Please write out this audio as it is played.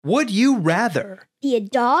Would you rather be a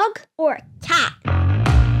dog or a cat?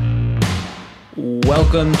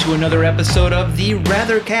 Welcome to another episode of the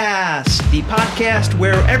Rathercast, the podcast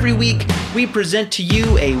where every week we present to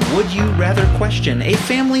you a Would You Rather question, a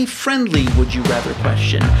family-friendly Would You Rather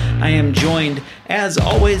question. I am joined, as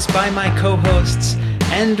always, by my co-hosts,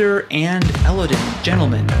 Ender and Elodin.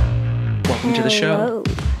 Gentlemen, welcome to the show.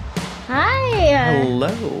 Hi.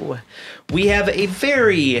 Hello. We have a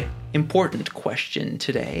very important question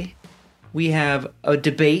today. We have a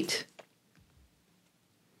debate,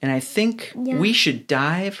 and I think we should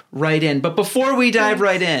dive right in. But before we dive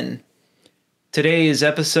right in, today's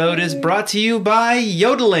episode is brought to you by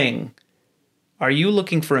yodeling. Are you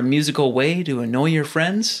looking for a musical way to annoy your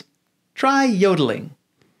friends? Try yodeling.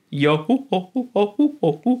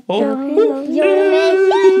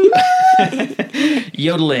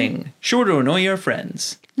 Yodeling, sure to annoy your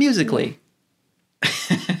friends musically.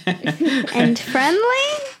 And friendly?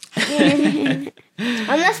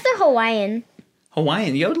 Unless they're Hawaiian.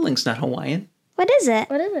 Hawaiian? Yodeling's not Hawaiian. What is it?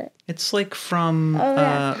 What is it? It's like from a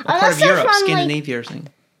part Unless of they're Europe, from, Scandinavia or something.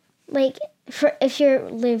 Like, if you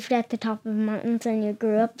lived at the top of mountains and you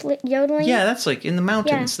grew up yodeling? Yeah, that's like in the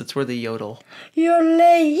mountains. That's where they yodel.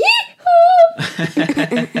 Yodeling.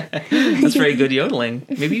 That's very good yodeling.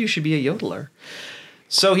 Maybe you should be a yodeler.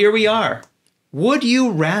 So here we are. Would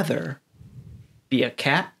you rather be a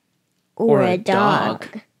cat or a dog?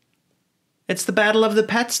 It's the battle of the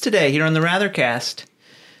pets today here on the Rathercast.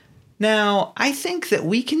 Now, I think that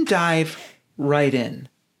we can dive right in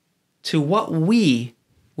to what we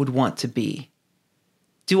would want to be.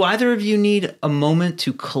 Do either of you need a moment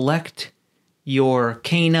to collect your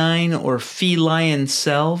canine or feline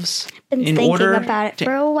selves Been in thinking order about it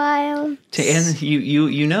for a while.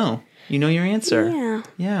 You know your answer.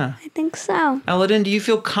 Yeah. I think so. Elodin, do you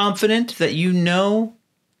feel confident that you know?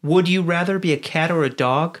 Would you rather be a cat or a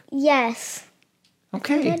dog? Yes.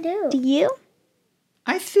 Okay. I do. Do you?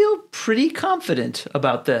 I feel pretty confident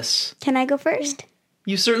about this. Can I go first?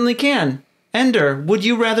 You certainly can. Ender, would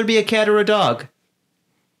you rather be a cat or a dog?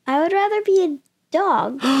 I would rather be a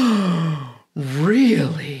dog.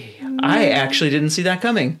 Really? I actually didn't see that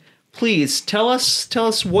coming. Please tell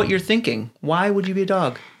us what you're thinking. Why would you be a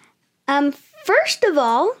dog? First of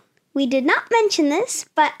all, we did not mention this,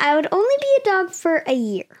 but I would only be a dog for a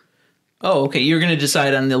year. Oh, okay. You're going to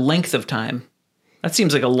decide on the length of time. That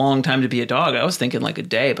seems like a long time to be a dog. I was thinking like a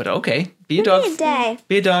day, but okay. Be a dog. Maybe a day.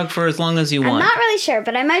 Be a dog for as long as you want. I'm not really sure,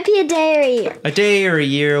 but I might be a day or a year. A day or a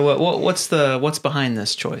year. What's behind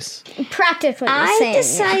this choice? Practically the same. I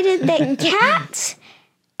decided that cats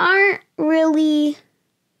aren't really...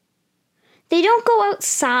 They don't go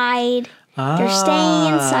outside. They're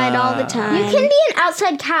staying inside all the time. You can be an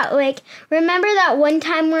outside cat. Like, remember that one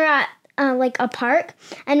time we were at a park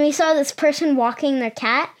and we saw this person walking their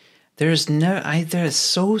cat? That is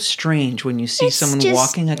so strange when you see someone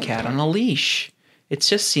walking a cat on a leash. It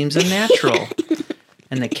just seems unnatural.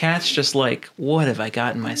 And the cat's just like, what have I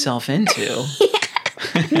gotten myself into?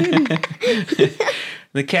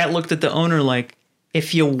 The cat looked at the owner like,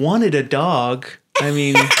 if you wanted a dog, I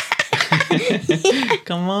mean...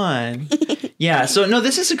 Come on. Yeah, so no,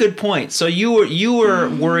 this is a good point. So you were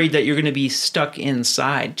worried that you're going to be stuck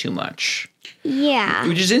inside too much. Yeah.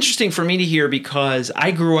 Which is interesting for me to hear because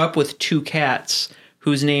I grew up with two cats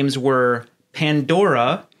whose names were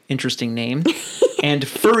Pandora, interesting name, and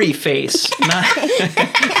Furry Face. Not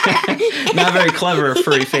very clever,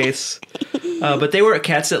 Furry Face. But they were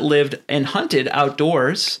cats that lived and hunted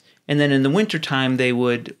outdoors. And then in the wintertime, they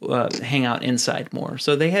would hang out inside more.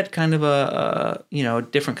 So they had kind of a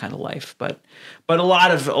different kind of life. But a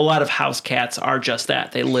lot of house cats are just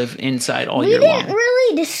that. They live inside all year long. We didn't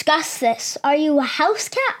really discuss this. Are you a house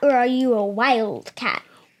cat or are you a wild cat?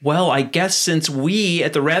 Well, I guess since we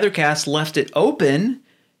at the Rathercast left it open,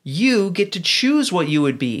 you get to choose what you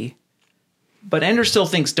would be. But Ender still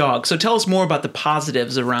thinks dog. So tell us more about the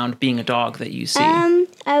positives around being a dog that you see. I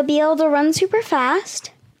would be able to run super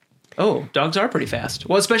fast. Oh, dogs are pretty fast.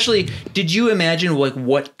 Well, especially, did you imagine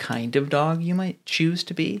what kind of dog you might choose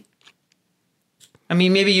to be? I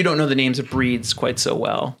mean, maybe you don't know the names of breeds quite so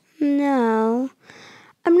well. No.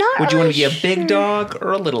 I'm not Would you really want to be a big dog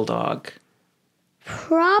or a little dog?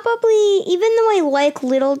 Probably, even though I like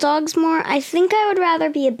little dogs more, I think I would rather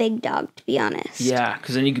be a big dog, to be honest. Yeah,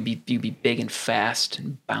 because then you'd be big and fast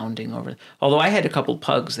and bounding over. Although I had a couple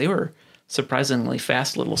pugs. They were surprisingly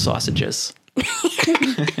fast little sausages.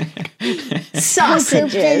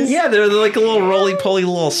 Sausages. Yeah, they're like a little roly-poly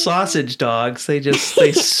little sausage dogs. They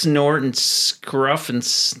snort and scruff and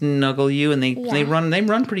snuggle you, and they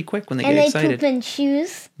run pretty quick when they get excited. And they poop in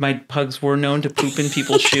shoes. My pugs were known to poop in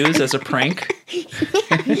people's shoes as a prank.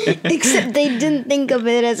 Except they didn't think of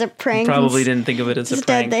it as a prank. Probably didn't think of it as a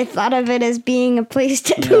prank. Instead, they thought of it as being a place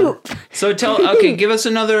to poop. So give us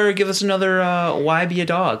another why be a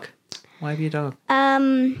dog? Why be a dog?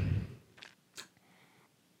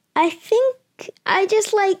 I think I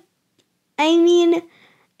just like, I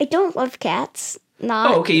don't love cats.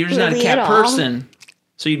 Not okay, you're just not a really cat person.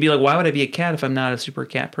 So you'd be like, why would I be a cat if I'm not a super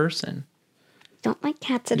cat person? Don't like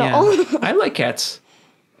cats at all. I like cats.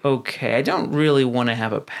 Okay, I don't really want to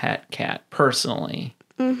have a pet cat, personally.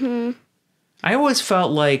 Mm-hmm. I always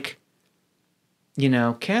felt like,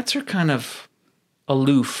 cats are kind of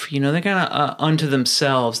aloof. They're kind of unto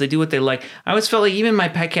themselves. They do what they like. I always felt like, even my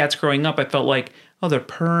pet cats growing up, I felt like, they're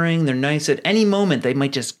purring, they're nice. At any moment, they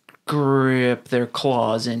might just grip their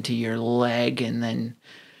claws into your leg and then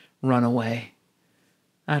run away.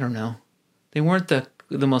 I don't know. They weren't the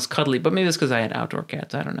most cuddly, but maybe it's because I had outdoor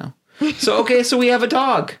cats. I don't know. So we have a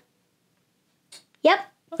dog. Yep.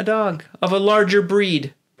 A dog of a larger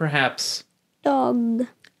breed, perhaps. Dog.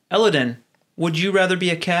 Elodin, would you rather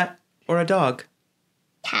be a cat or a dog?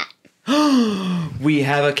 Cat. We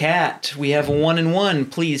have a cat. We have a 1 and 1.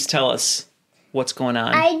 Please tell us what's going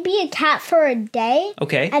on. I'd be a cat for a day.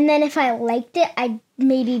 Okay. And then if I liked it, I'd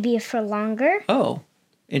maybe be for longer. Oh,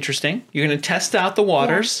 interesting. You're going to test out the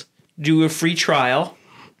waters, do a free trial.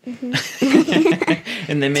 Mm-hmm.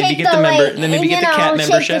 And then maybe get the cat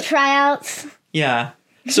membership. Take the tryouts. Yeah.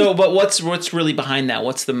 So, but what's really behind that?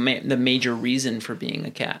 What's the major reason for being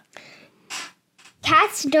a cat?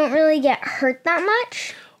 Cats don't really get hurt that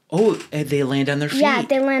much. Oh, they land on their feet. Yeah,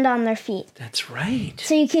 they land on their feet. That's right.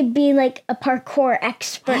 So you could be like a parkour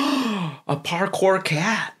expert. A parkour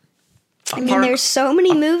cat. There's so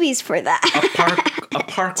many movies for that. A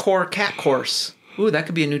parkour cat course. Ooh, that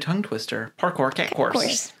could be a new tongue twister. Parkour cat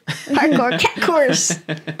course. Parkour cat course.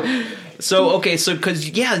 So because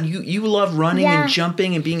you love running and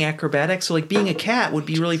jumping and being acrobatic, so like being a cat would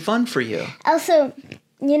be really fun for you. Also,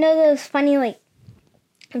 those funny like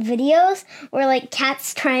videos where like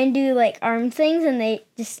cats try and do like arm things and they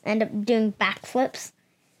just end up doing backflips.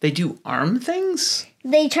 They do arm things?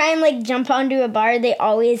 They try and like jump onto a bar, they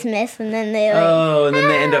always miss, and then they like... Oh, and then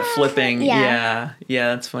they end up flipping. Yeah,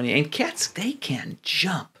 that's funny. And cats, they can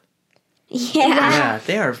jump. Yeah,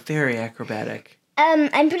 they are very acrobatic.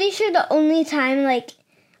 I'm pretty sure the only time, like,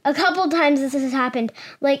 a couple times this has happened,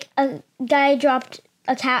 like, a guy dropped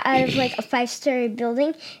a cat out of, like, a 5-story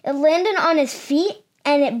building. It landed on his feet,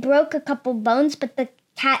 and it broke a couple bones, but the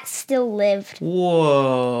cat still lived.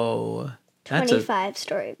 Whoa.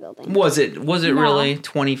 25-story building. Was it really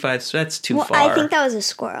 25? So that's too far. I think that was a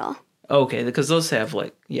squirrel. Okay, because those have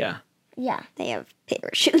Yeah, they have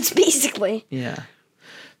parachutes, basically. Yeah.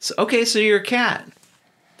 So you're a cat.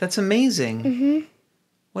 That's amazing. Mm-hmm.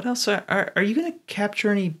 What else? Are you going to capture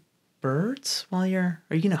any birds while you're...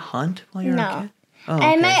 Are you going to hunt while you're a cat? Oh, okay.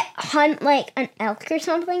 I might hunt like an elk or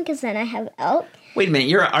something, because then I have elk. Wait a minute,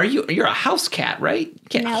 you're a house cat, right? You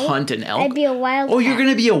can't hunt an elk. I'd be a wild cat. Oh, you're going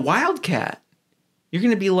to be a wild cat. You're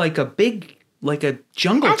going to be like a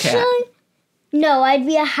jungle cat. No, I'd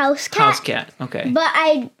be a house cat. House cat, okay. But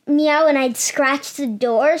I'd meow and I'd scratch the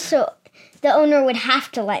door, so the owner would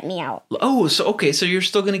have to let me out. Oh, so you're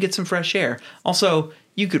still going to get some fresh air. Also,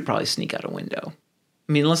 you could probably sneak out a window.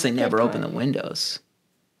 I mean, unless they never open the windows.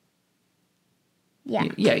 Yeah.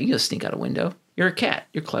 Yeah, you just sneak out a window. You're a cat.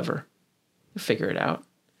 You're clever. You'll figure it out.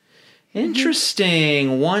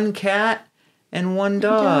 Interesting. 1 cat and 1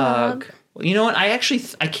 dog. Well, you know what? I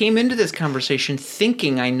came into this conversation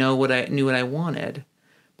thinking I knew what I wanted.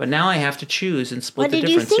 But now I have to choose and split the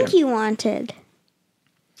difference. What did you think you wanted?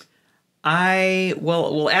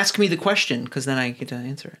 Well, ask me the question, because then I get to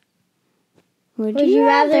answer it. Would you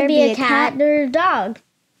rather be a cat or a dog?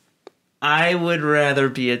 I would rather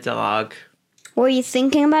be a dog. Were you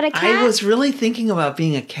thinking about a cat? I was really thinking about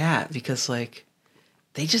being a cat because, like,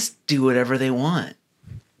 they just do whatever they want.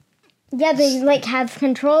 Yeah, they, like, have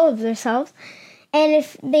control of themselves. And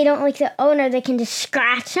if they don't like the owner, they can just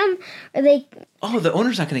scratch them. Or they... Oh, the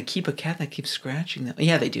owner's not going to keep a cat that keeps scratching them.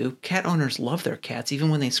 Yeah, they do. Cat owners love their cats, even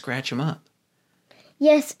when they scratch them up.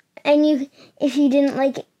 Yes, and if you didn't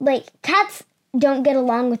like, cats don't get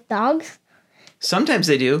along with dogs. Sometimes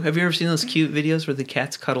they do. Have you ever seen those cute videos where the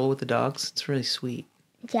cats cuddle with the dogs? It's really sweet.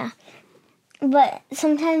 Yeah. But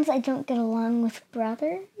sometimes I don't get along with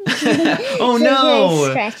brother. Oh,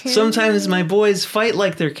 no. Sometimes my boys fight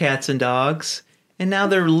like they're cats and dogs. And now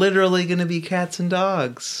they're literally going to be cats and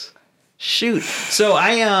dogs. Shoot. So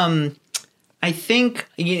I think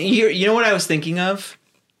you know what I was thinking of?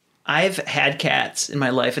 I've had cats in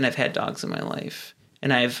my life and I've had dogs in my life.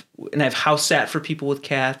 And I've house sat for people with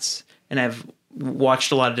cats and I've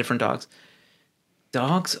watched a lot of different dogs.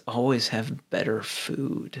 Dogs always have better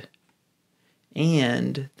food.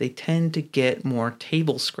 And they tend to get more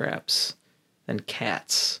table scraps than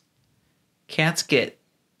cats. Cats get,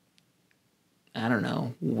 I don't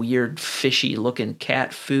know, weird fishy looking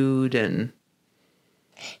cat food and...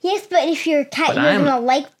 Yes, but if you're a cat, you're going to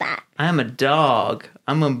like that. I'm a dog.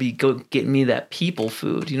 I'm going to go get me that people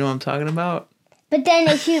food. You know what I'm talking about? But then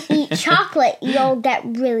if you eat chocolate, you'll get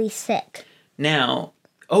really sick. Now,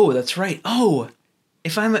 oh, that's right. Oh,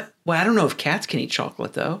 I don't know if cats can eat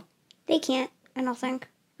chocolate, though. They can't, I don't think.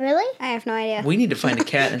 Really? I have no idea. We need to find a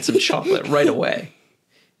cat and some chocolate right away.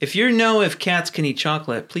 If you know if cats can eat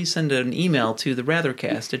chocolate, please send an email to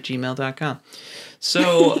therathercast@gmail.com.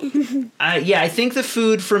 So, I think the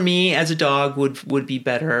food for me as a dog would be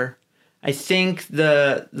better. I think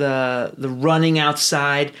the running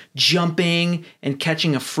outside, jumping and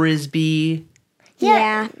catching a frisbee.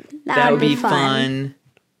 Yeah, that would be fun.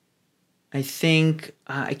 I think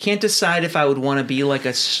I can't decide if I would want to be like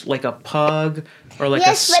a pug or like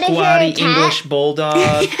a squatty English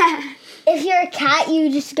bulldog. If you're a cat,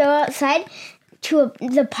 you just go outside to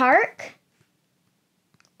the park,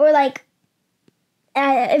 or like.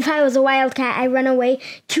 If I was a wild cat, I run away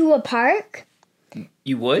to a park.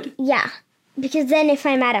 You would? Yeah. Because then if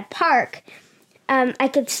I'm at a park, I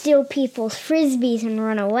could steal people's frisbees and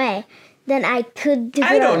run away. Then I could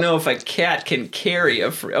I don't know if a cat can carry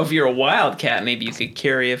if you're a wild cat, maybe you could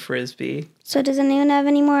carry a frisbee. So does anyone have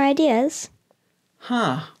any more ideas?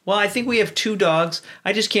 Huh. Well, I think we have 2 dogs.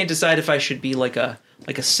 I just can't decide if I should be like a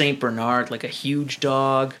Saint Bernard, like a huge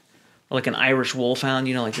dog, or like an Irish Wolfhound,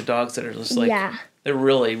 like the dogs that are just like... Yeah. They're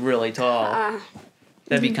really, really tall.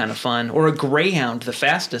 That'd be kind of fun. Or a greyhound, the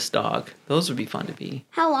fastest dog. Those would be fun to be.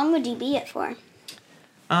 How long would you be it for?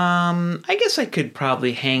 I guess I could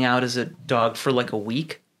probably hang out as a dog for like a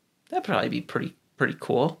week. That'd probably be pretty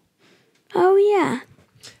cool. Oh, yeah.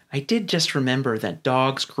 I did just remember that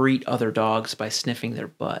dogs greet other dogs by sniffing their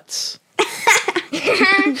butts.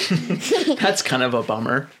 That's kind of a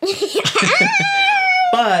bummer.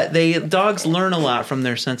 But dogs learn a lot from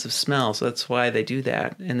their sense of smell, so that's why they do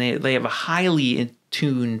that. And they have a highly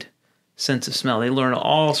attuned sense of smell. They learn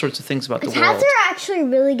all sorts of things about the world. Cats are actually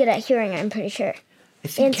really good at hearing, I'm pretty sure. I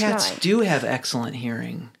think cats do have excellent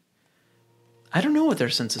hearing. I don't know what their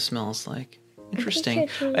sense of smell is like. Interesting.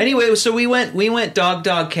 Anyway, so we went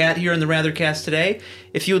dog, cat here in the Rathercast today.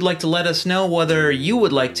 If you would like to let us know whether you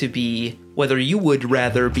would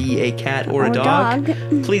rather be a cat or a dog,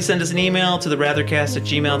 please send us an email to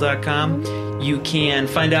therathercast@gmail.com. You can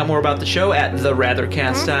find out more about the show at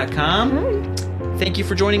therathercast.com. Thank you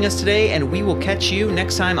for joining us today, and we will catch you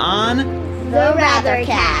next time on The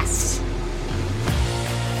Rathercast.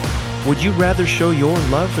 Would you rather show your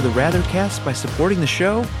love for the Rathercast by supporting the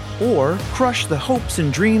show, or crush the hopes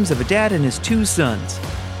and dreams of a dad and his 2 sons?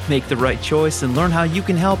 Make the right choice and learn how you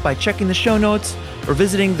can help by checking the show notes or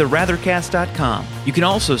visiting therathercast.com. You can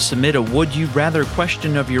also submit a Would You Rather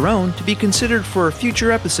question of your own to be considered for a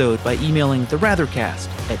future episode by emailing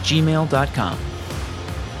therathercast@gmail.com.